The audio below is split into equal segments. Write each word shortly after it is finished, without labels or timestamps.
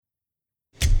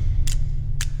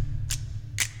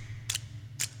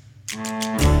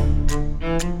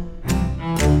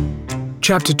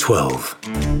Chapter 12.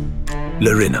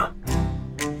 Larina.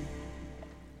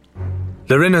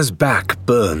 Larina's back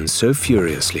burned so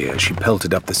furiously as she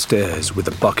pelted up the stairs with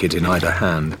a bucket in either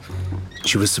hand.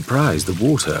 She was surprised the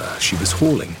water she was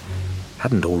hauling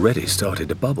hadn't already started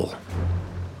to bubble.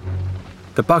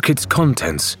 The bucket's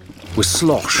contents were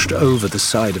sloshed over the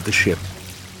side of the ship,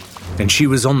 and she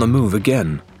was on the move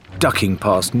again, ducking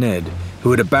past Ned, who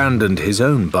had abandoned his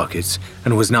own buckets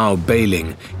and was now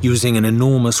bailing using an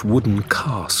enormous wooden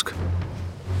cask.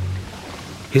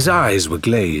 His eyes were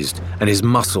glazed and his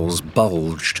muscles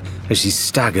bulged as he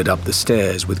staggered up the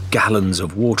stairs with gallons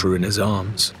of water in his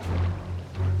arms.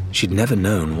 She'd never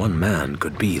known one man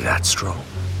could be that strong.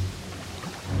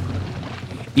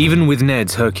 Even with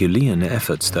Ned's Herculean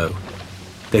efforts, though,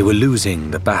 they were losing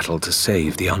the battle to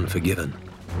save the Unforgiven.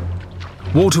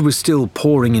 Water was still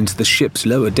pouring into the ship's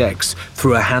lower decks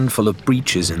through a handful of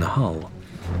breaches in the hull,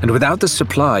 and without the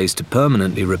supplies to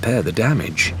permanently repair the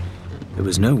damage, there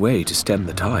was no way to stem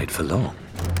the tide for long.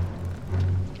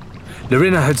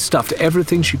 Larina had stuffed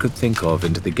everything she could think of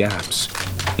into the gaps,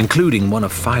 including one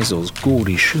of Faisal's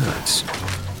gaudy shirts.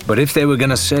 But if they were going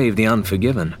to save the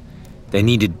Unforgiven, they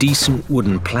needed decent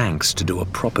wooden planks to do a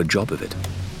proper job of it.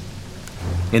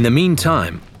 In the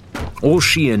meantime, all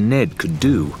she and Ned could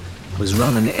do was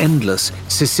run an endless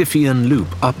Sisyphean loop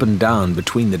up and down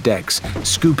between the decks,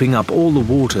 scooping up all the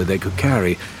water they could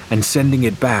carry and sending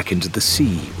it back into the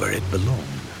sea where it belonged.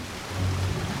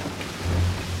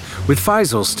 With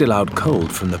Faisal still out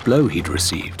cold from the blow he'd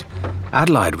received,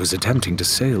 Adelaide was attempting to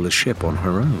sail the ship on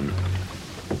her own.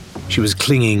 She was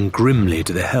clinging grimly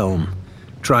to the helm,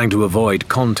 trying to avoid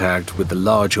contact with the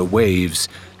larger waves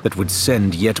that would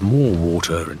send yet more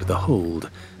water into the hold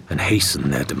and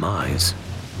hasten their demise.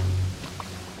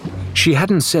 She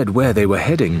hadn't said where they were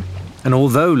heading, and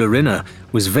although Larina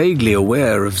was vaguely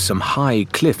aware of some high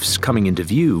cliffs coming into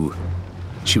view,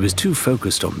 she was too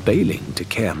focused on bailing to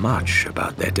care much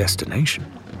about their destination.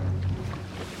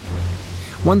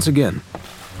 Once again,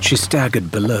 she staggered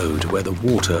below to where the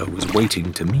water was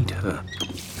waiting to meet her,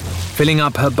 filling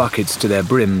up her buckets to their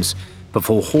brims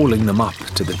before hauling them up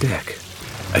to the deck,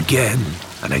 again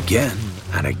and again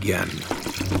and again.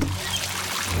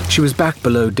 She was back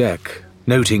below deck,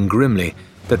 noting grimly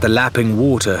that the lapping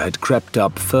water had crept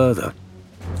up further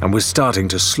and was starting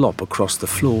to slop across the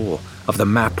floor of the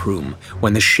map room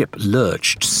when the ship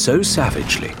lurched so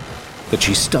savagely that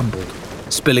she stumbled,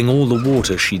 spilling all the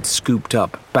water she'd scooped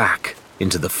up back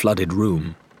into the flooded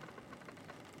room.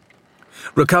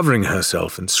 Recovering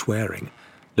herself and swearing,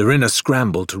 Larina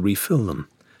scrambled to refill them,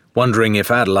 wondering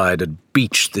if Adelaide had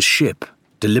beached the ship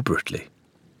deliberately.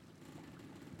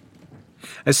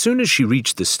 As soon as she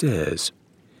reached the stairs,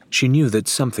 she knew that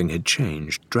something had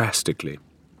changed drastically.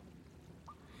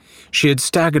 She had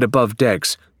staggered above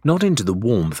decks, not into the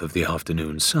warmth of the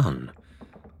afternoon sun,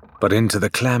 but into the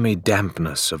clammy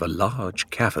dampness of a large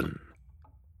cavern.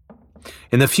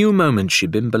 In the few moments she'd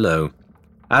been below,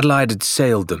 Adelaide had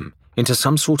sailed them into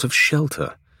some sort of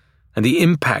shelter, and the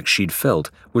impact she'd felt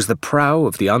was the prow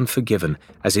of the Unforgiven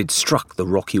as it struck the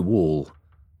rocky wall,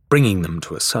 bringing them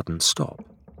to a sudden stop.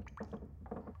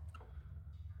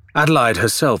 Adelaide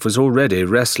herself was already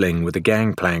wrestling with the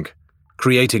gangplank,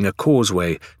 creating a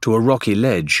causeway to a rocky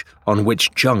ledge on which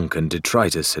junk and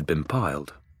detritus had been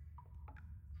piled.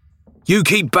 "You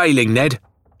keep bailing, Ned,"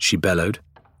 she bellowed,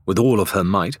 with all of her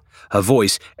might, her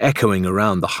voice echoing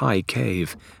around the high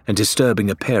cave and disturbing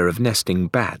a pair of nesting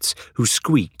bats who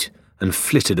squeaked and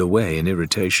flitted away in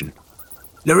irritation.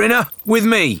 "Larina, with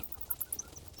me!"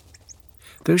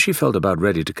 Though she felt about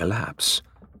ready to collapse,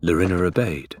 Larina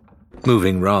obeyed,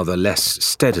 moving rather less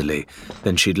steadily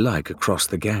than she'd like across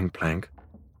the gangplank.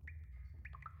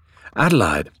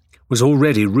 Adelaide was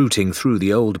already rooting through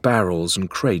the old barrels and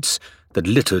crates that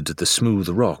littered the smooth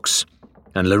rocks,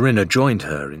 and Larina joined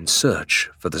her in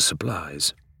search for the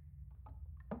supplies.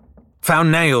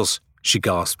 "Found nails," she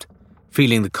gasped,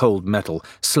 feeling the cold metal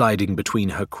sliding between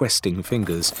her questing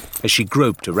fingers as she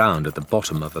groped around at the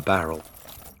bottom of a barrel,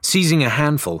 seizing a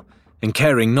handful and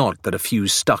caring not that a few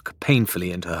stuck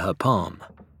painfully into her palm.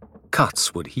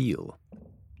 Cuts would heal.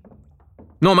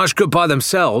 "Not much good by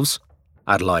themselves,"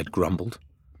 Adelaide grumbled.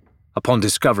 Upon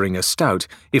discovering a stout,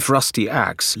 if rusty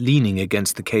axe leaning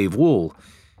against the cave wall,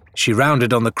 she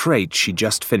rounded on the crate she'd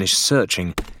just finished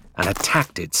searching and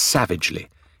attacked it savagely,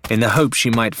 in the hope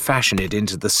she might fashion it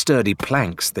into the sturdy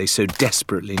planks they so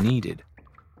desperately needed.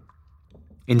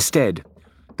 Instead,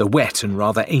 the wet and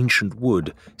rather ancient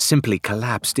wood simply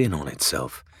collapsed in on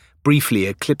itself, briefly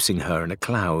eclipsing her in a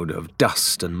cloud of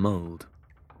dust and mold.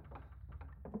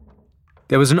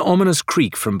 There was an ominous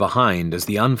creak from behind as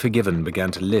the Unforgiven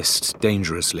began to list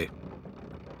dangerously.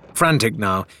 Frantic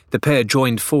now, the pair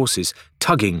joined forces,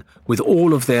 tugging with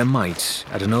all of their might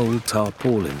at an old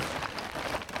tarpaulin.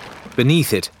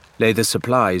 Beneath it lay the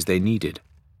supplies they needed,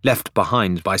 left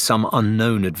behind by some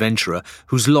unknown adventurer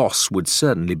whose loss would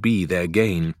certainly be their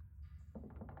gain.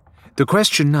 The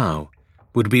question now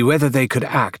would be whether they could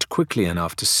act quickly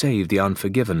enough to save the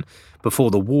Unforgiven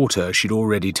before the water she'd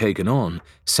already taken on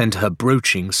sent her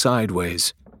broaching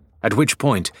sideways, at which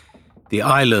point the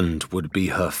island would be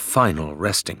her final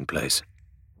resting place.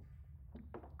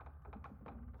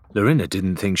 Larinna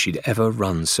didn't think she'd ever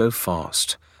run so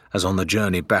fast as on the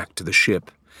journey back to the ship,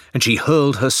 and she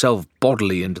hurled herself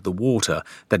bodily into the water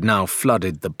that now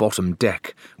flooded the bottom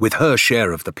deck with her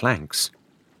share of the planks.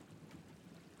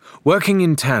 Working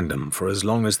in tandem for as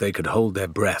long as they could hold their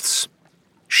breaths,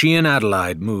 she and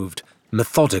Adelaide moved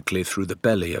methodically through the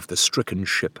belly of the stricken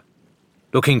ship,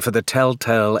 looking for the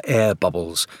telltale air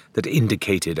bubbles that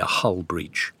indicated a hull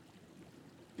breach.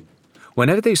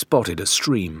 Whenever they spotted a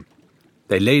stream,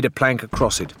 they laid a plank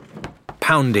across it,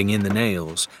 pounding in the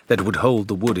nails that would hold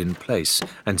the wood in place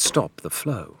and stop the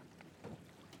flow.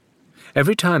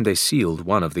 Every time they sealed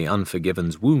one of the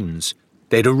Unforgiven's wounds,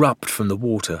 they'd erupt from the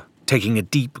water, taking a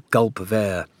deep gulp of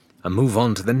air, and move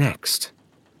on to the next.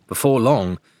 Before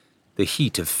long, the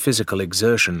heat of physical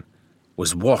exertion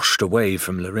was washed away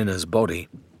from Larinna's body,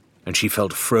 and she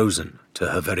felt frozen to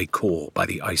her very core by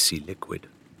the icy liquid.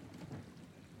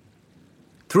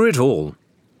 Through it all,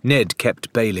 Ned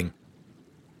kept bailing,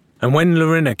 and when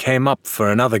Larinna came up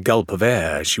for another gulp of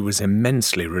air, she was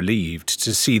immensely relieved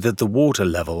to see that the water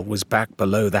level was back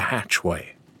below the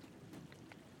hatchway.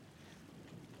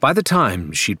 By the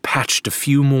time she'd patched a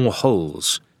few more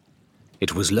holes,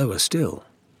 it was lower still,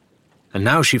 and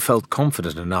now she felt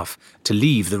confident enough to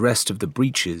leave the rest of the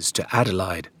breaches to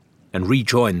Adelaide and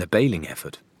rejoin the bailing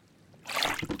effort.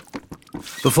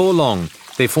 Before long,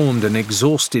 they formed an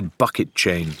exhausted bucket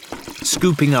chain,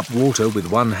 scooping up water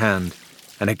with one hand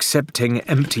and accepting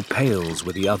empty pails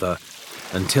with the other,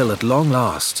 until at long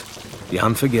last, the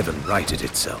Unforgiven righted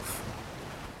itself.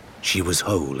 She was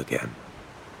whole again.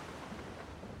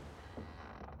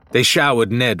 They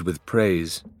showered Ned with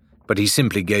praise, but he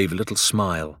simply gave a little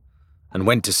smile and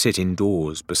went to sit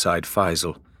indoors beside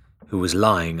Faisal, who was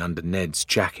lying under Ned's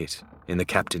jacket in the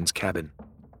captain's cabin.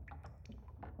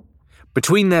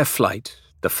 Between their flight,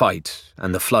 the fight,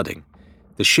 and the flooding,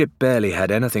 the ship barely had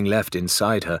anything left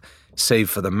inside her save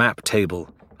for the map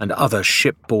table and other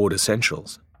shipboard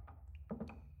essentials.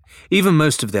 Even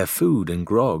most of their food and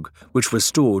grog, which was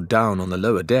stored down on the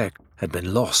lower deck, had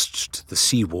been lost to the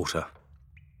seawater.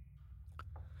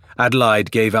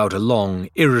 Adelaide gave out a long,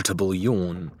 irritable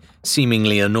yawn,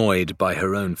 seemingly annoyed by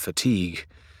her own fatigue,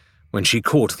 when she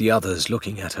caught the others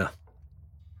looking at her.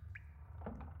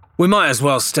 "We might as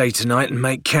well stay tonight and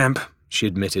make camp," she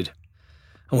admitted.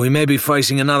 "And we may be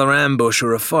facing another ambush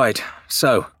or a fight,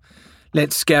 so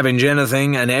let's scavenge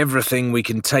anything and everything we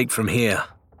can take from here."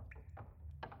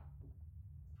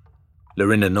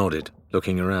 Larinna nodded,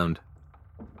 looking around.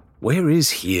 "Where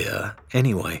is here,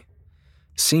 anyway?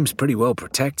 Seems pretty well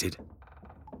protected."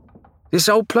 "This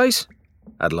old place?"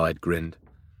 Adelaide grinned,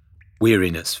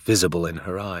 weariness visible in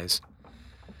her eyes.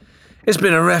 "It's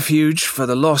been a refuge for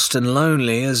the lost and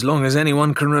lonely as long as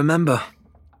anyone can remember.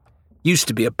 Used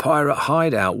to be a pirate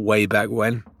hideout way back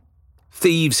when.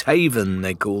 Thieves' Haven,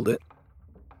 they called it."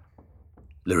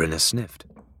 Larinna sniffed.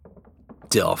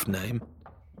 "Daft name."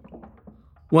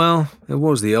 "Well, it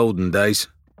was the olden days,"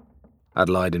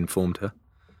 Adelaide informed her.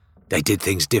 "They did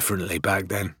things differently back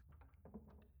then."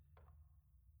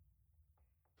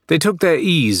 They took their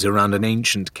ease around an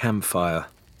ancient campfire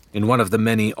in one of the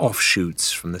many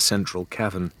offshoots from the central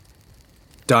cavern,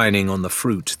 dining on the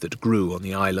fruit that grew on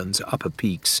the island's upper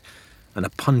peaks and a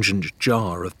pungent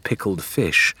jar of pickled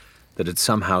fish that had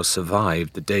somehow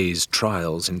survived the day's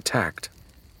trials intact.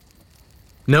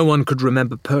 No one could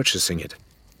remember purchasing it,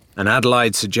 and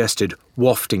Adelaide suggested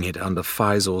wafting it under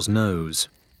Faisal's nose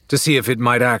to see if it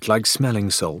might act like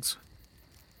smelling salts.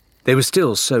 They were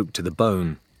still soaked to the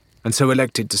bone, and so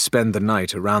elected to spend the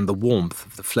night around the warmth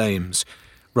of the flames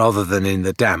rather than in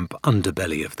the damp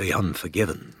underbelly of the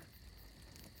Unforgiven.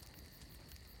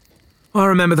 "I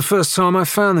remember the first time I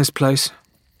found this place,"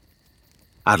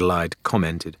 Adelaide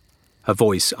commented, her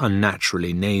voice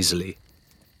unnaturally nasally,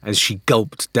 as she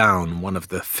gulped down one of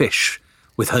the fish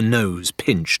with her nose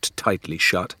pinched tightly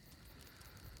shut.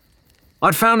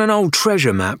 "I'd found an old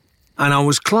treasure map, and I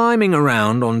was climbing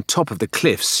around on top of the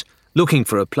cliffs looking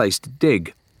for a place to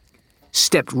dig.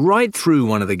 Stepped right through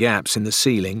one of the gaps in the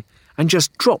ceiling and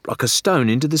just dropped like a stone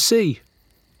into the sea."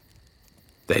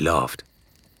 They laughed,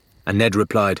 and Ned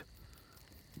replied,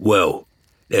 "Well,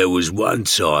 there was one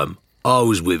time I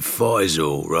was with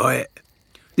Faisal, right?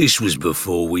 This was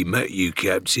before we met you,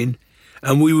 Captain,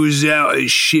 and we was out at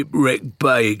Shipwreck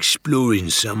Bay exploring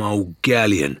some old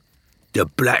galleon, the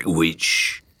Black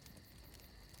Witch.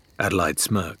 Adelaide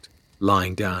smirked,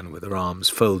 lying down with her arms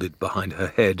folded behind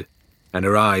her head and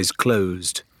her eyes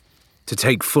closed to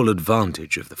take full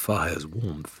advantage of the fire's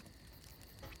warmth.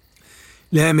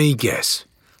 Let me guess.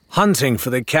 Hunting for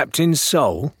the captain's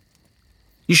soul?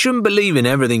 You shouldn't believe in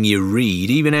everything you read,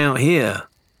 even out here.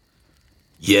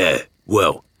 Yeah,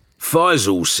 well,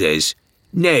 Faisal says,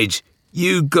 Ned,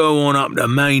 you go on up the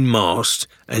main mast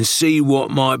and see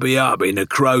what might be up in the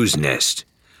crow's nest.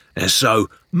 And so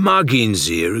Muggins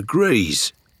here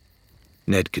agrees.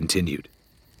 Ned continued,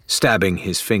 stabbing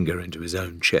his finger into his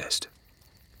own chest.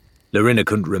 Larinna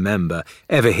couldn't remember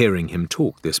ever hearing him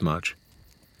talk this much.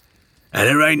 And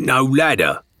there ain't no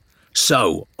ladder,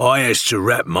 so I has to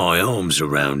wrap my arms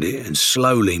around it and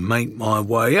slowly make my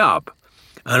way up.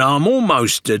 And I'm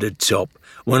almost to the top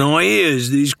when I hears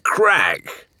this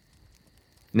crack.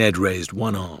 Ned raised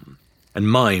one arm and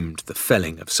mimed the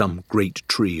felling of some great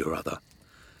tree or other.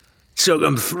 Took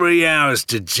 'em 3 hours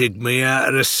to dig me out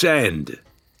of the sand.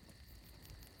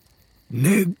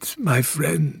 Ned, my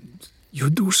friend, you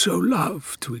do so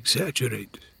love to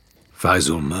exaggerate,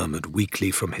 Faisal murmured weakly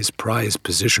from his prized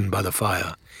position by the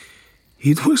fire.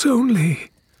 It was only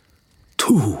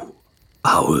 2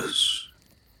 hours.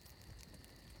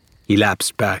 He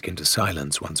lapsed back into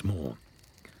silence once more,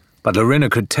 but Larinna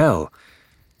could tell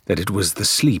that it was the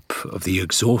sleep of the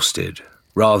exhausted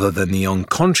rather than the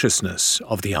unconsciousness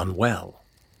of the unwell.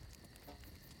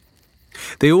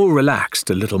 They all relaxed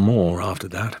a little more after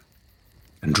that,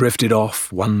 and drifted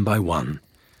off one by one,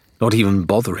 not even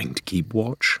bothering to keep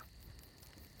watch.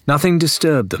 Nothing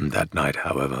disturbed them that night,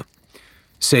 however,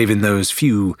 save in those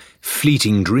few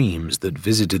fleeting dreams that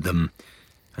visited them,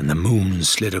 and the moon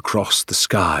slid across the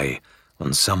sky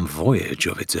on some voyage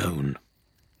of its own.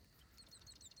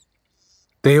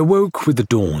 They awoke with the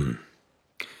dawn,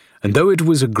 and though it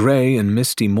was a grey and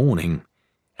misty morning,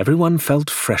 everyone felt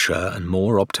fresher and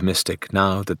more optimistic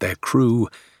now that their crew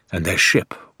and their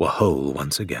ship were whole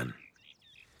once again.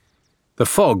 The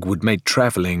fog would make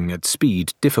travelling at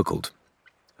speed difficult,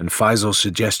 and Faisal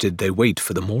suggested they wait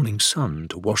for the morning sun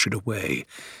to wash it away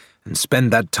and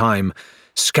spend that time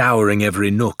scouring every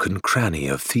nook and cranny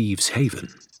of Thieves' Haven.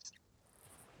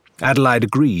 Adelaide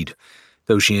agreed,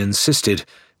 though she insisted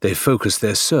they focus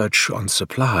their search on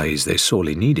supplies they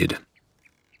sorely needed.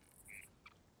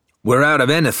 We're out of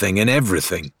anything and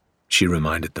everything, she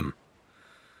reminded them.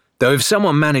 Though if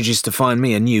someone manages to find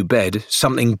me a new bed,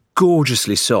 something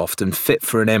gorgeously soft and fit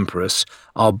for an empress,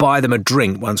 I'll buy them a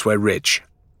drink once we're rich.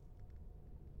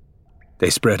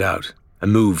 They spread out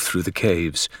and moved through the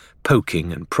caves,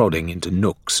 poking and prodding into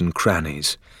nooks and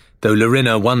crannies, though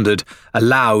Larinna wondered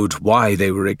aloud why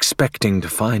they were expecting to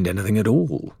find anything at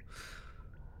all.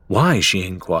 Why, she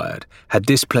inquired, had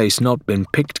this place not been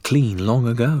picked clean long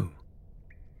ago?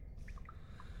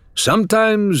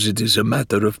 Sometimes it is a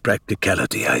matter of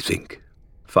practicality, I think,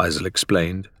 Faisal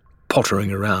explained,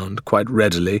 pottering around quite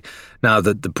readily now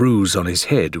that the bruise on his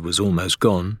head was almost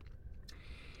gone.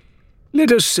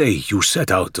 Let us say you set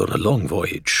out on a long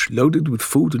voyage, loaded with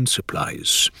food and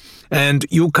supplies, and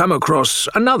you come across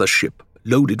another ship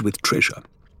loaded with treasure.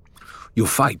 You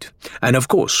fight, and of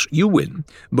course you win,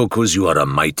 because you are a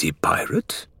mighty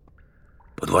pirate.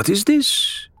 But what is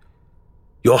this?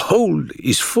 Your hold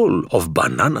is full of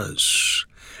bananas.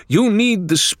 You need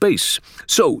the space,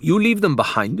 so you leave them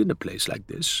behind in a place like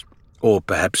this. Or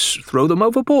perhaps throw them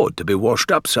overboard to be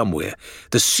washed up somewhere.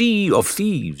 The sea of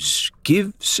thieves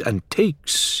gives and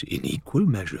takes in equal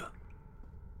measure.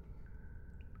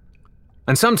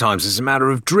 And sometimes it's a matter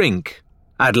of drink,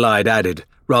 Adelaide added,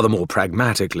 rather more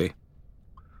pragmatically.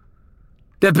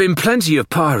 There've been plenty of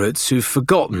pirates who've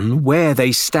forgotten where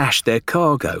they stashed their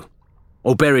cargo,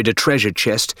 or buried a treasure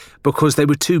chest because they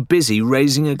were too busy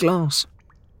raising a glass.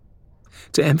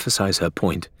 To emphasize her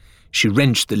point, she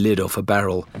wrenched the lid off a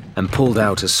barrel and pulled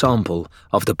out a sample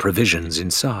of the provisions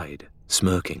inside,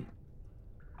 smirking.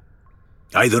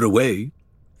 Either way,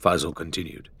 Faisal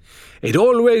continued, it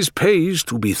always pays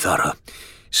to be thorough.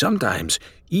 Sometimes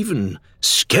even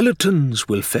skeletons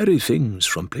will ferry things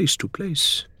from place to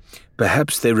place.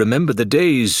 Perhaps they remember the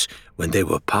days when they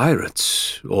were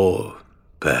pirates, or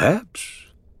perhaps...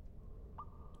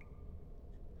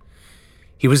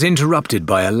 He was interrupted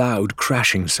by a loud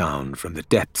crashing sound from the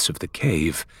depths of the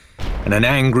cave and an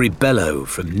angry bellow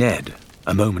from Ned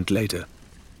a moment later.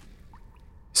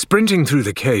 Sprinting through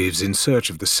the caves in search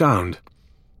of the sound,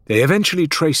 they eventually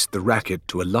traced the racket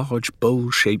to a large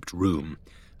bowl-shaped room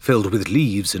filled with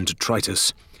leaves and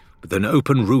detritus, with an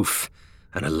open roof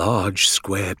and a large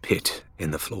square pit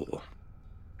in the floor.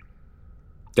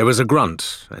 There was a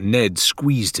grunt, and Ned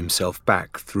squeezed himself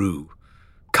back through,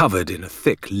 covered in a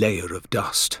thick layer of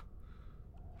dust.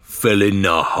 "Fell in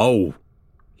the hole,"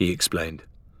 he explained.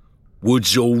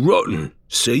 "Wood's all rotten,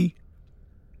 see?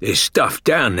 There's stuff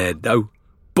down there, though.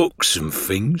 Books and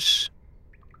things."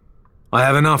 "I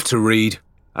have enough to read,"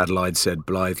 Adelaide said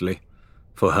blithely,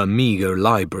 for her meagre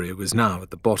library was now at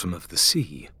the bottom of the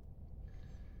sea.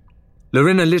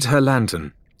 Larinna lit her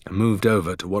lantern and moved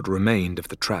over to what remained of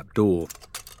the trap door.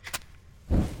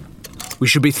 "We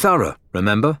should be thorough,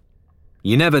 remember?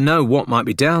 You never know what might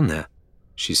be down there,"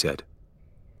 she said.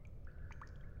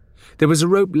 There was a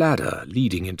rope ladder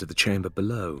leading into the chamber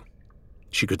below.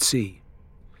 She could see.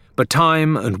 But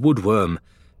time and woodworm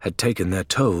had taken their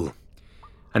toll,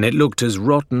 and it looked as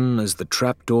rotten as the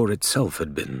trapdoor itself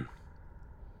had been.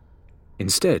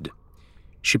 Instead,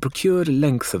 she procured a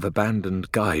length of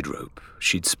abandoned guide rope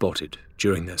she'd spotted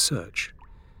during their search,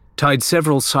 tied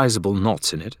several sizable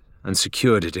knots in it, and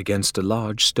secured it against a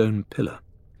large stone pillar.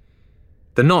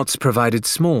 The knots provided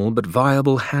small but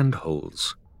viable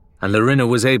handholds, and Larinna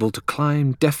was able to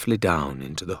climb deftly down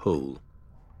into the hole.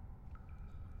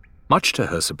 Much to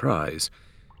her surprise,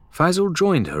 Faisal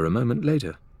joined her a moment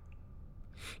later.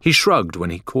 He shrugged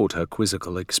when he caught her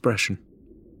quizzical expression.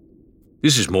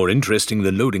 "This is more interesting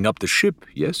than loading up the ship,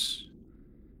 yes?"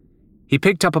 He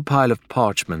picked up a pile of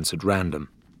parchments at random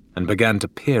and began to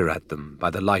peer at them by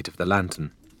the light of the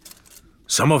lantern.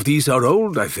 "Some of these are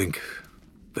old, I think.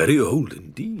 Very old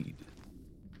indeed."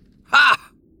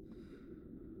 "Ha!"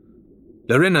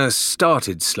 Larinna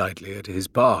started slightly at his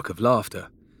bark of laughter.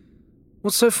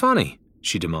 "What's so funny?"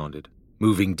 she demanded,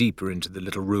 moving deeper into the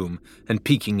little room and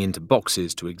peeking into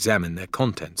boxes to examine their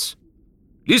contents.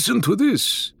 "Listen to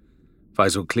this."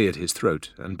 Faisal cleared his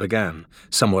throat and began,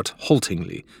 somewhat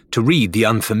haltingly, to read the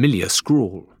unfamiliar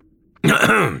scrawl.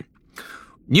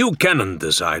 "New cannon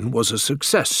design was a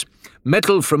success.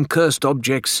 Metal from cursed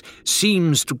objects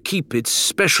seems to keep its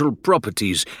special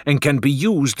properties and can be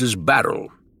used as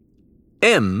barrel.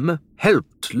 M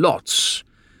helped lots,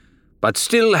 but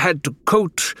still had to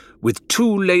coat with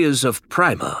 2 layers of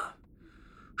primer.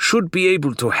 Should be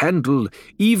able to handle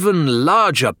even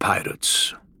larger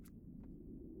pirates.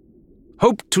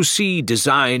 Hope to see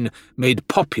design made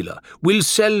popular. Will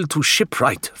sell to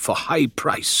shipwright for high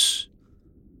price."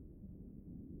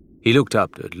 He looked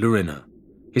up at Larinna,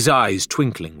 his eyes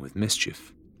twinkling with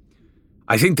mischief.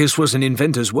 "I think this was an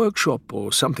inventor's workshop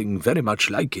or something very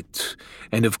much like it,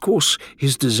 and of course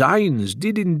his designs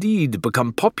did indeed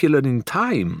become popular in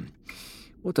time.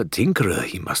 What a tinkerer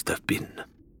he must have been."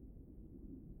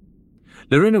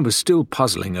 Larinna was still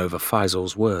puzzling over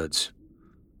Faisal's words.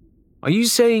 "Are you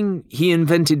saying he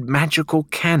invented magical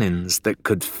cannons that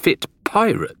could fit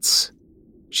pirates?"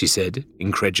 she said,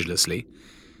 incredulously.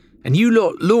 "And you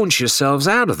lot launch yourselves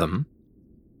out of them?"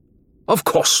 "Of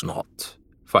course not,"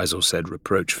 Faisal said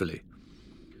reproachfully.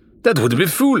 "That would be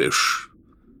foolish."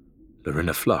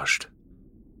 Larinna flushed.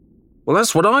 "Well,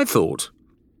 that's what I thought.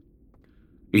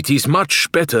 It is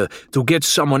much better to get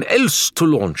someone else to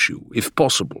launch you, if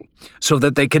possible, so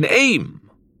that they can aim."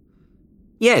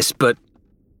 "Yes, but..."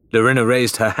 Larinna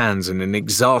raised her hands in an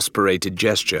exasperated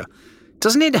gesture.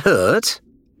 "Doesn't it hurt?"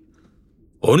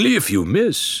 "Only if you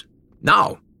miss.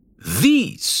 Now,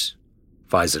 these,"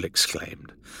 Faisal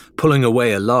exclaimed, pulling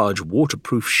away a large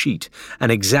waterproof sheet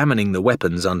and examining the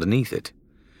weapons underneath it.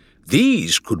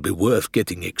 "These could be worth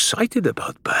getting excited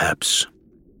about, perhaps."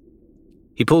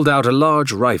 He pulled out a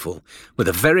large rifle with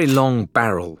a very long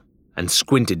barrel and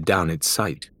squinted down its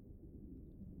sight.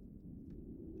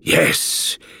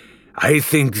 "Yes, I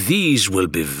think these will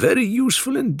be very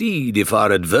useful indeed if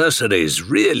our adversaries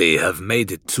really have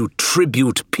made it to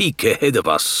Tribute Peak ahead of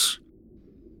us."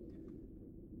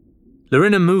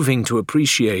 Larinna, moving to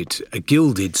appreciate a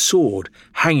gilded sword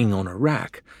hanging on a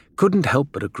rack, couldn't help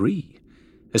but agree,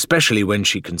 especially when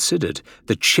she considered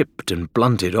the chipped and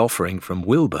blunted offering from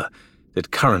Wilbur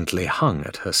that currently hung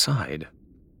at her side.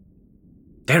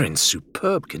 "They're in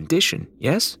superb condition,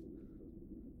 yes?"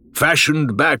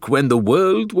 "Fashioned back when the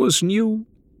world was new,"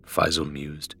 Faisal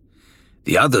mused.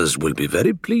 "The others will be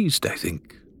very pleased, I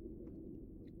think."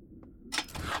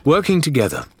 Working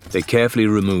together, they carefully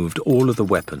removed all of the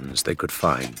weapons they could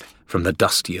find from the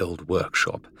dusty old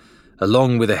workshop,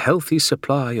 along with a healthy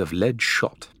supply of lead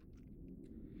shot.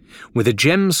 With a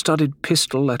gem-studded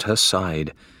pistol at her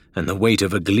side and the weight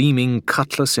of a gleaming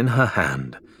cutlass in her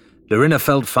hand, Larinna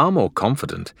felt far more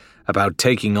confident about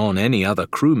taking on any other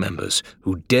crew members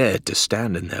who dared to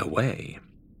stand in their way.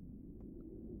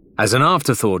 As an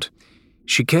afterthought,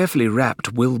 She carefully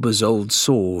wrapped Wilbur's old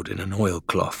sword in an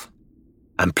oilcloth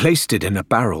and placed it in a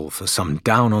barrel for some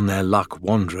down-on-their-luck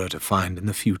wanderer to find in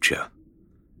the future.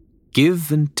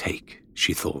 Give and take,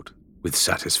 she thought, with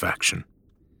satisfaction.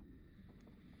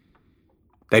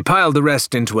 They piled the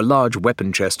rest into a large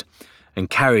weapon chest and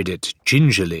carried it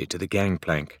gingerly to the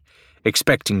gangplank,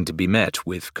 expecting to be met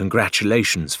with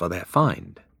congratulations for their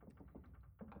find.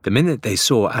 The minute they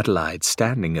saw Adelaide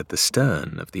standing at the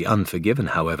stern of the Unforgiven,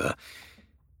 however,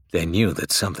 they knew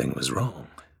that something was wrong.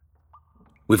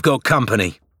 "We've got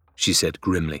company," she said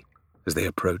grimly as they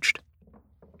approached.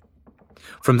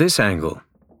 From this angle,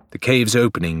 the cave's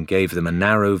opening gave them a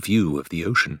narrow view of the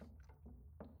ocean.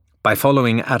 By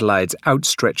following Adelaide's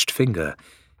outstretched finger,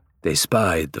 they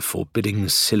spied the forbidding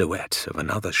silhouette of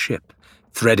another ship,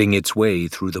 threading its way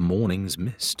through the morning's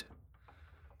mist.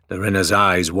 Lorena's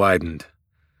eyes widened.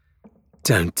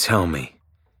 "Don't tell me.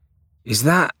 Is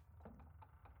that—"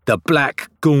 "The Black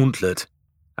Gauntlet,"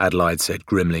 Adelaide said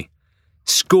grimly.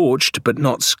 "Scorched but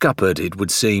not scuppered, it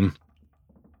would seem."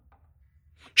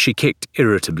 She kicked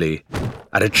irritably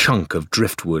at a chunk of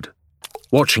driftwood,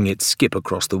 watching it skip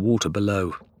across the water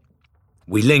below.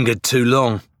 "We lingered too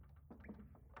long."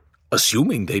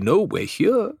 "Assuming they know we're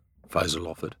here," Faisal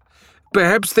offered.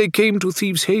 "Perhaps they came to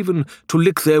Thieves' Haven to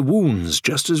lick their wounds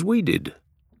just as we did."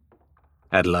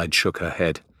 Adelaide shook her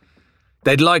head.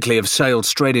 "They'd likely have sailed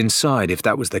straight inside if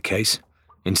that was the case.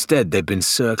 Instead, they've been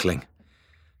circling.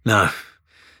 No,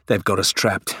 they've got us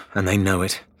trapped, and they know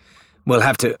it. We'll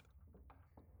have to—"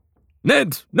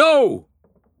 "Ned, no!"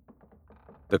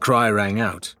 The cry rang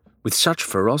out with such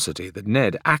ferocity that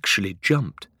Ned actually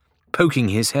jumped, poking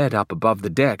his head up above the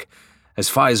deck as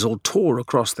Faisal tore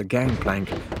across the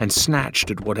gangplank and snatched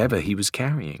at whatever he was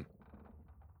carrying.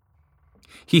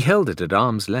 He held it at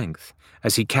arm's length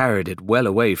as he carried it well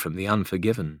away from the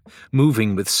Unforgiven,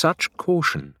 moving with such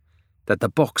caution that the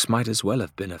box might as well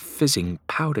have been a fizzing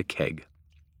powder keg.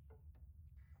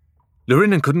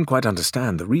 Lorena couldn't quite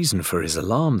understand the reason for his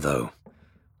alarm, though,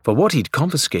 for what he'd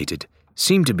confiscated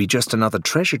seemed to be just another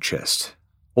treasure chest,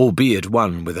 albeit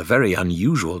one with a very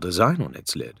unusual design on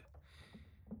its lid.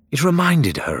 It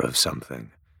reminded her of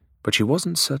something, but she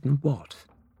wasn't certain what.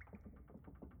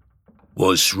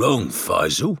 "What's wrong,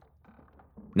 Faisal?"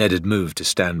 Ned had moved to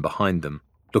stand behind them,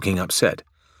 looking upset.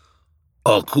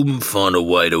 "I couldn't find a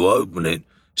way to open it,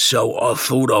 so I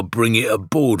thought I'd bring it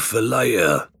aboard for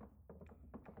later."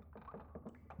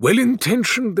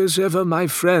 "Well-intentioned as ever, my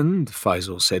friend,"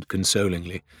 Faisal said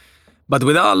consolingly. "But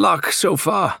with our luck so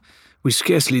far, we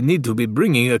scarcely need to be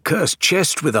bringing a cursed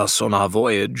chest with us on our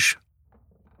voyage."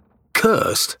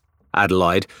 "Cursed?"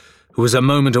 Adelaide, who was a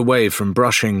moment away from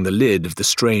brushing the lid of the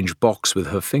strange box with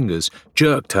her fingers,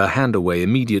 jerked her hand away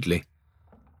immediately.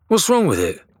 "What's wrong with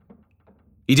it?"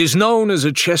 "It is known as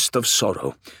a chest of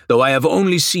sorrow, though I have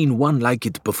only seen one like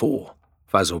it before,"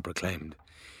 Faisal proclaimed.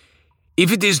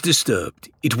 "If it is disturbed,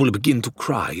 it will begin to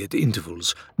cry at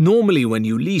intervals, normally when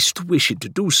you least wish it to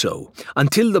do so,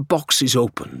 until the box is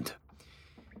opened.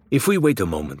 If we wait a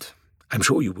moment, I'm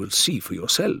sure you will see for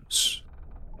yourselves."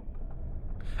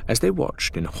 As they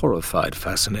watched in horrified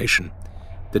fascination,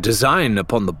 the design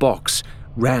upon the box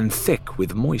ran thick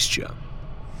with moisture,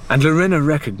 and Lorena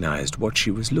recognized what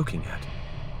she was looking at.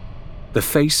 The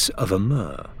face of a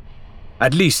mer,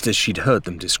 at least as she'd heard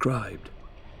them described,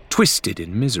 twisted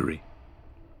in misery.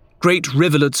 Great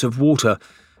rivulets of water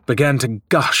began to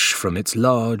gush from its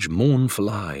large, mournful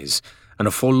eyes, and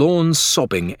a forlorn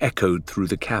sobbing echoed through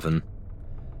the cavern.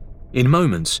 In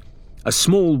moments, a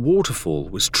small waterfall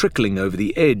was trickling over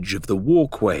the edge of the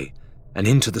walkway and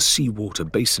into the seawater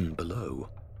basin below.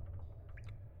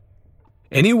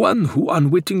 "Anyone who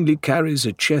unwittingly carries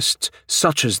a chest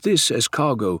such as this as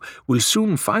cargo will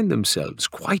soon find themselves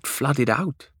quite flooded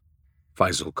out,"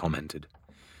 Faisal commented.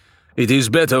 "It is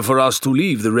better for us to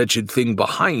leave the wretched thing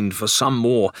behind for some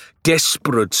more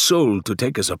desperate soul to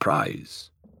take as a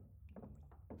prize."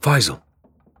 "Faisal,"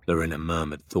 Lorena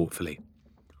murmured thoughtfully,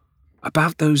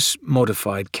 "about those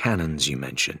modified cannons you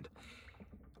mentioned,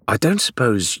 I don't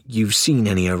suppose you've seen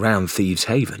any around Thieves'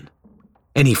 Haven?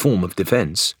 Any form of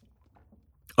defense?"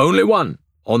 "Only one,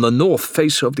 on the north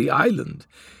face of the island,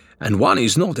 and one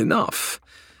is not enough.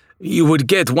 You would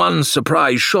get one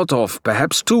surprise shot off,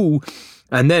 perhaps two,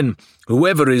 and then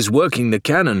whoever is working the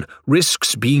cannon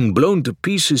risks being blown to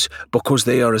pieces because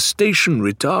they are a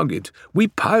stationary target. We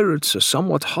pirates are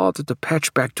somewhat harder to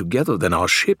patch back together than our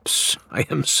ships, I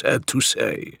am sad to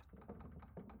say."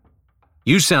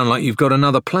 "You sound like you've got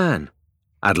another plan,"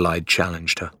 Adelaide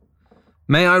challenged her.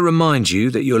 "May I remind you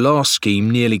that your last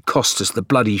scheme nearly cost us the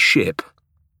bloody ship?"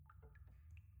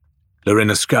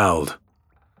 Lorena scowled.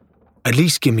 At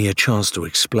least give me a chance to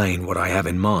explain what I have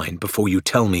in mind before you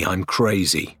tell me I'm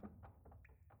crazy.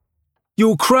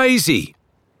 You're crazy,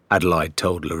 Adelaide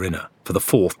told Larinna for the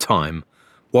 4th time,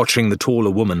 watching the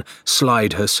taller woman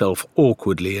slide herself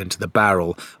awkwardly into the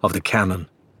barrel of the cannon.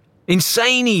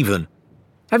 Insane even!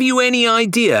 Have you any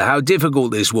idea how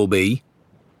difficult this will be?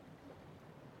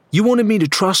 You wanted me to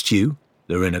trust you,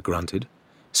 Larinna grunted,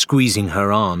 squeezing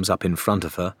her arms up in front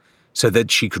of her so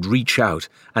that she could reach out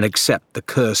and accept the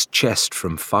cursed chest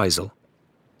from Faisal.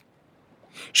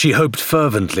 She hoped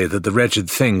fervently that the wretched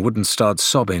thing wouldn't start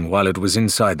sobbing while it was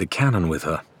inside the cannon with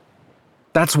her.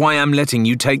 That's why I'm letting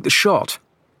you take the shot.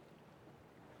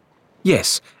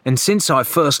 Yes, and since I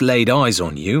first laid eyes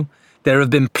on you, there have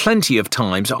been plenty of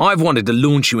times I've wanted to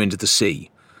launch you into the sea.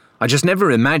 I just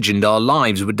never imagined our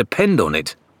lives would depend on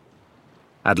it.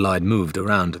 Adelaide moved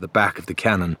around to the back of the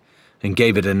cannon and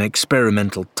gave it an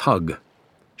experimental tug,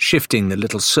 shifting the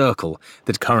little circle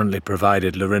that currently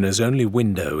provided Larinna's only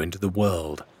window into the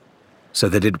world, so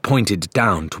that it pointed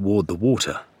down toward the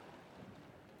water.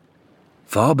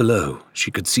 Far below, she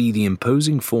could see the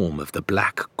imposing form of the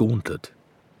Black Gauntlet,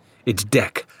 its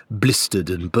deck blistered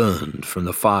and burned from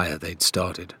the fire they'd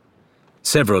started,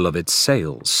 several of its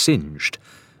sails singed,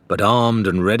 but armed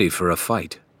and ready for a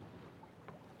fight.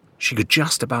 She could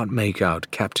just about make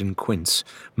out Captain Quince,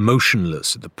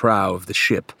 motionless at the prow of the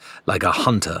ship, like a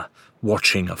hunter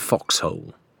watching a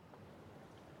foxhole.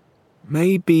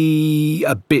 Maybe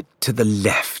a bit to the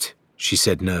left, she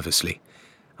said nervously.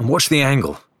 And watch the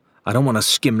angle. I don't want to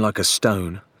skim like a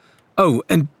stone. Oh,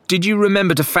 and did you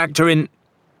remember to factor in...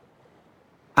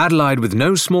 Adelaide, with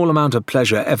no small amount of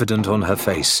pleasure evident on her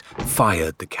face,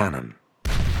 fired the cannon.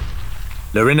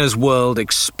 Larinna's world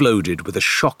exploded with a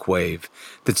shockwave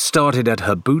that started at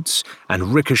her boots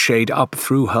and ricocheted up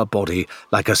through her body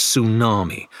like a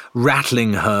tsunami,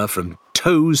 rattling her from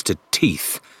toes to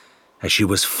teeth as she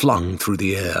was flung through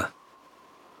the air.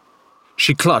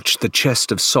 She clutched the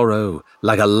chest of sorrow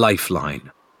like a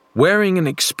lifeline, wearing an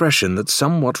expression that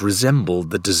somewhat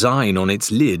resembled the design on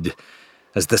its lid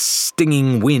as the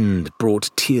stinging wind brought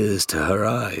tears to her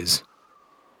eyes.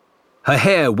 Her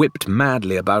hair whipped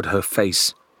madly about her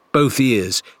face, both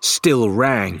ears still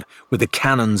rang with the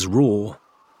cannon's roar,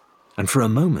 and for a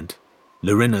moment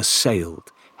Larinna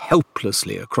sailed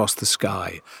helplessly across the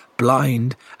sky,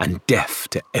 blind and deaf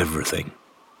to everything.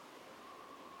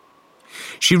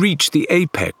 She reached the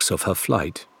apex of her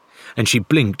flight, and she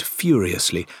blinked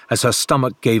furiously as her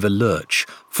stomach gave a lurch,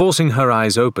 forcing her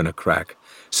eyes open a crack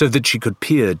so that she could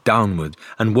peer downward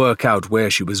and work out where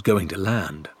she was going to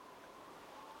land.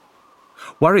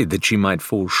 Worried that she might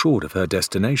fall short of her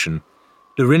destination,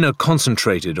 Larinna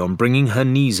concentrated on bringing her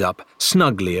knees up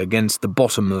snugly against the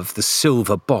bottom of the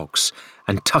silver box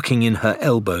and tucking in her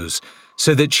elbows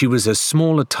so that she was as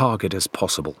small a target as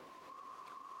possible.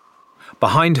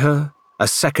 Behind her, a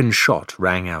second shot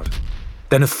rang out,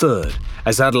 then a third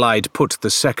as Adelaide put the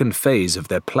second phase of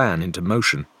their plan into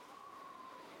motion.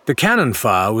 The cannon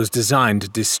fire was designed to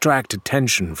distract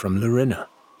attention from Larinna,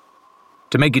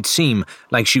 to make it seem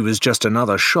like she was just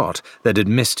another shot that had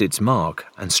missed its mark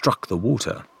and struck the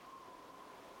water.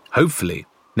 Hopefully,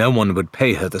 no one would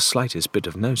pay her the slightest bit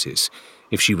of notice.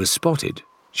 If she was spotted,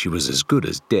 she was as good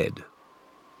as dead.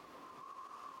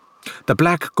 The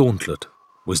Black Gauntlet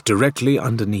was directly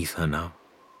underneath her now,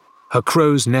 her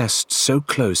crow's nest so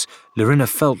close Larinna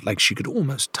felt like she could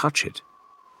almost touch it.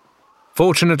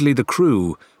 Fortunately, the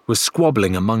crew was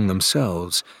squabbling among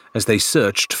themselves as they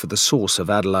searched for the source of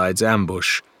Adelaide's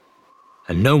ambush,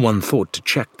 and no one thought to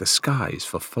check the skies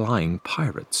for flying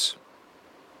pirates.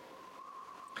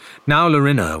 Now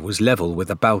Larinna was level with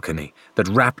a balcony that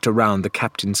wrapped around the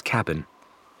captain's cabin,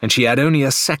 and she had only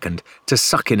a second to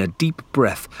suck in a deep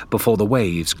breath before the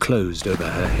waves closed over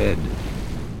her head.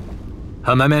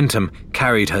 Her momentum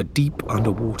carried her deep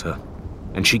underwater,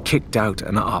 and she kicked out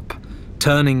and up,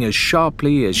 turning as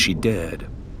sharply as she dared.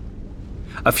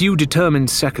 A few determined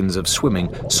seconds of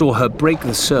swimming saw her break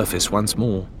the surface once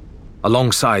more,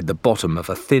 alongside the bottom of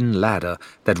a thin ladder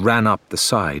that ran up the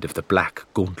side of the Black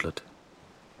Gauntlet.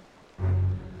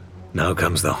 Now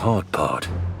comes the hard part,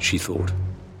 she thought,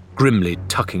 grimly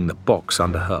tucking the box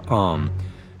under her arm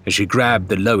as she grabbed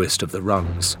the lowest of the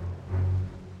rungs.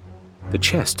 The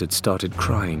chest had started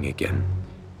crying again,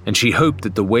 and she hoped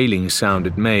that the wailing sound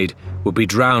it made would be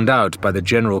drowned out by the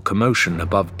general commotion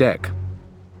above deck.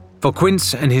 For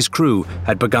Quince and his crew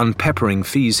had begun peppering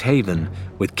Fee's Haven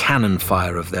with cannon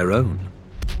fire of their own.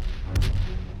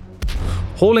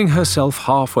 Hauling herself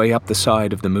halfway up the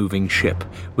side of the moving ship,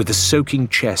 with the soaking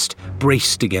chest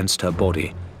braced against her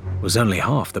body, was only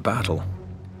half the battle.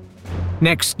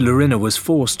 Next, Larinna was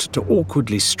forced to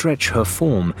awkwardly stretch her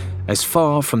form as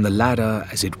far from the ladder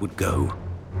as it would go,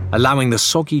 allowing the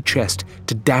soggy chest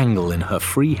to dangle in her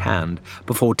free hand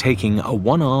before taking a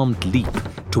one-armed leap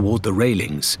toward the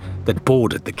railings that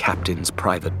bordered the captain's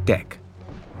private deck.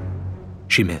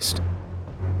 She missed.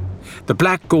 The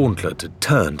black gauntlet had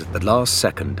turned at the last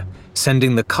second,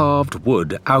 sending the carved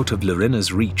wood out of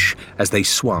Larinna's reach as they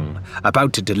swung,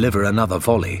 about to deliver another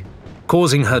volley,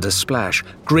 causing her to splash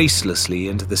gracelessly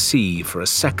into the sea for a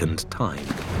second time.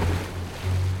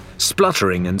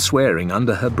 Spluttering and swearing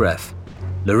under her breath,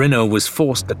 Larinna was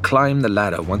forced to climb the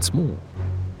ladder once more.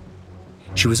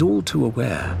 She was all too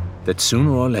aware that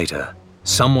sooner or later,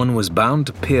 someone was bound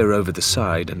to peer over the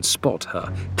side and spot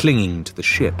her clinging to the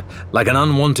ship like an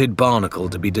unwanted barnacle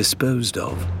to be disposed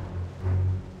of.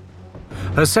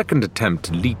 Her second attempt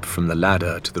to leap from the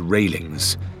ladder to the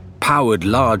railings, powered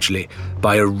largely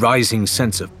by a rising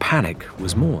sense of panic,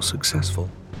 was more successful.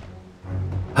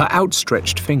 Her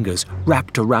outstretched fingers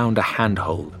wrapped around a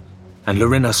handhold, and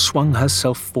Larinna swung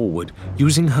herself forward,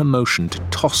 using her motion to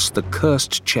toss the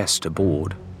cursed chest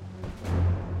aboard.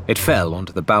 It fell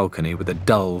onto the balcony with a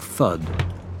dull thud,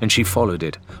 and she followed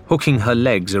it, hooking her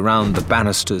legs around the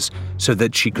banisters so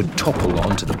that she could topple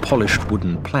onto the polished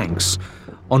wooden planks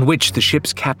on which the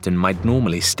ship's captain might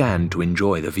normally stand to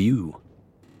enjoy the view.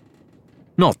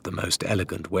 Not the most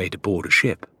elegant way to board a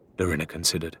ship, Larinna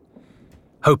considered,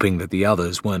 hoping that the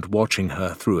others weren't watching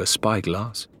her through a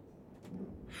spyglass.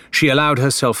 She allowed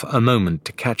herself a moment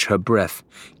to catch her breath,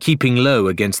 keeping low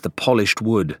against the polished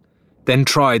wood, then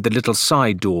tried the little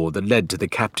side door that led to the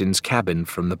captain's cabin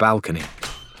from the balcony.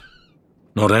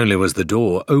 Not only was the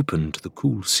door open to the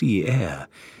cool sea air,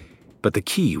 but the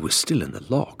key was still in the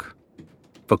lock.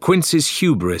 For Quince's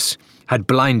hubris had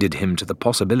blinded him to the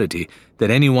possibility that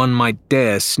anyone might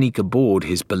dare sneak aboard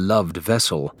his beloved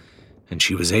vessel, and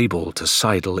she was able to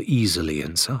sidle easily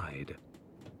inside.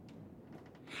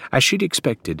 As she'd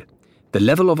expected, the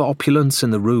level of opulence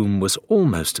in the room was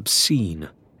almost obscene.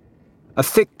 A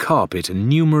thick carpet and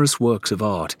numerous works of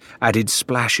art added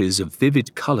splashes of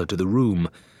vivid color to the room,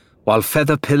 while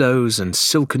feather pillows and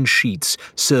silken sheets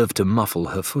served to muffle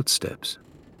her footsteps.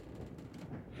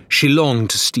 She longed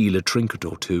to steal a trinket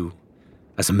or two,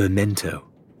 as a memento,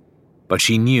 but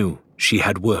she knew she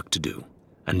had work to do,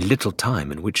 and little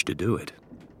time in which to do it.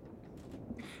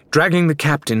 Dragging the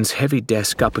captain's heavy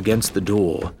desk up against the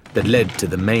door that led to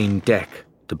the main deck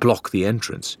to block the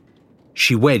entrance,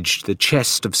 she wedged the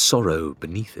chest of sorrow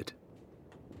beneath it.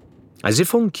 As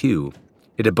if on cue,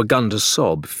 it had begun to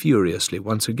sob furiously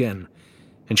once again,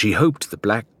 and she hoped the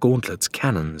Black Gauntlet's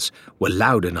cannons were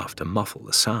loud enough to muffle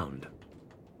the sound.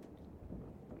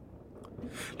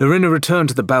 Larinna returned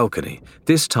to the balcony,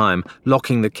 this time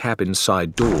locking the cabin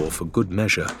side door for good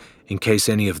measure, in case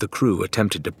any of the crew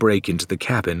attempted to break into the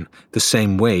cabin the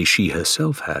same way she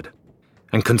herself had,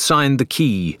 and consigned the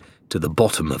key to the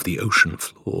bottom of the ocean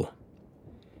floor.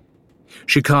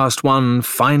 She cast one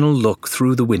final look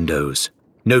through the windows,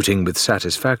 noting with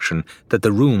satisfaction that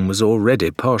the room was already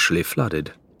partially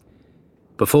flooded.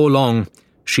 Before long,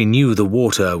 she knew the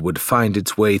water would find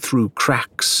its way through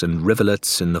cracks and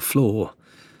rivulets in the floor,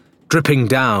 dripping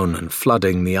down and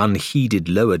flooding the unheeded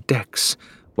lower decks,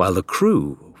 while the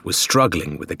crew was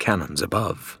struggling with the cannons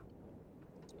above.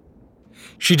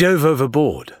 She dove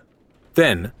overboard,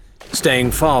 then,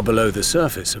 staying far below the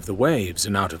surface of the waves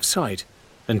and out of sight,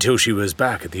 until she was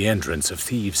back at the entrance of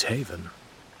Thieves' Haven.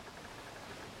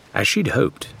 As she'd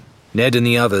hoped, Ned and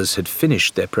the others had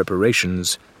finished their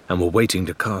preparations and were waiting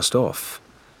to cast off,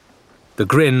 the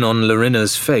grin on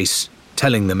Larinna's face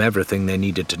telling them everything they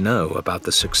needed to know about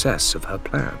the success of her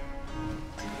plan.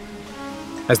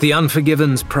 As the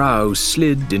Unforgiven's prow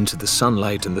slid into the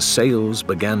sunlight and the sails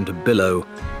began to billow,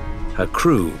 her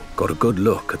crew got a good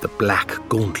look at the Black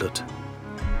Gauntlet.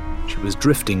 She was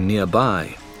drifting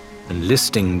nearby and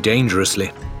listing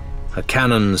dangerously, her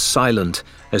cannons silent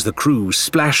as the crew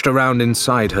splashed around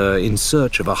inside her in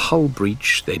search of a hull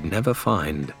breach they'd never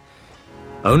find.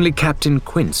 Only Captain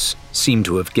Quince seemed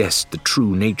to have guessed the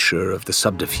true nature of the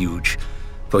subterfuge,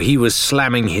 for he was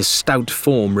slamming his stout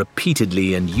form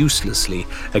repeatedly and uselessly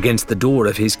against the door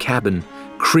of his cabin,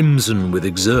 crimson with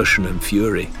exertion and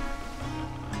fury.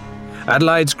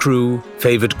 Adelaide's crew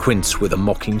favoured Quince with a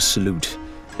mocking salute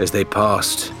as they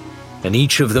passed, and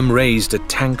each of them raised a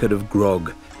tankard of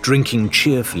grog, drinking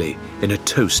cheerfully in a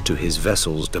toast to his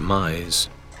vessel's demise.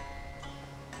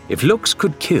 If looks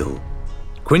could kill,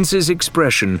 Quince's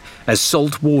expression as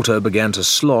salt water began to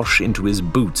slosh into his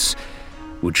boots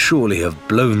would surely have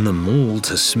blown them all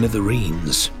to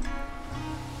smithereens.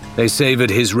 They savoured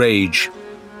his rage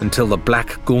until the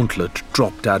Black Gauntlet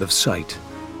dropped out of sight,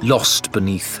 lost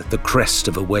beneath the crest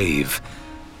of a wave,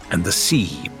 and the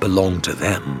sea belonged to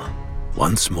them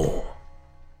once more.